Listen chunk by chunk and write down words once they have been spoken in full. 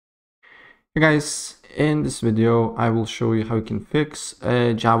Hey guys, in this video I will show you how you can fix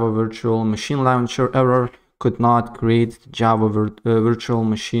a Java Virtual Machine Launcher error. Could not create Java Virtual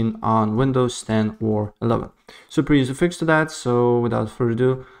Machine on Windows 10 or 11. Super easy fix to that, so without further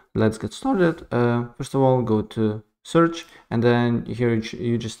ado, let's get started. First of all, go to search, and then here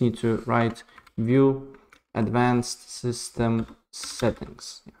you just need to write view advanced system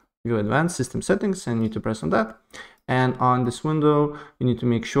settings. View advanced system settings, and you need to press on that. And on this window, you need to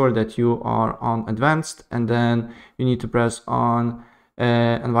make sure that you are on advanced, and then you need to press on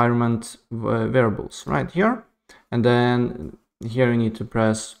environment variables right here. And then here you need to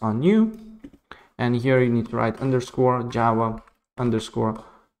press on new, and here you need to write underscore Java underscore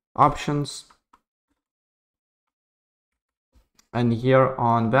options. And here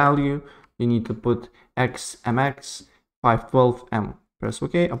on value, you need to put XMX 512M. Press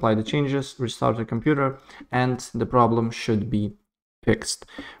OK, apply the changes, restart the computer, and the problem should be fixed.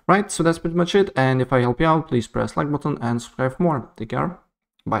 Right, so that's pretty much it. And if I help you out, please press like button and subscribe for more. Take care.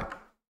 Bye.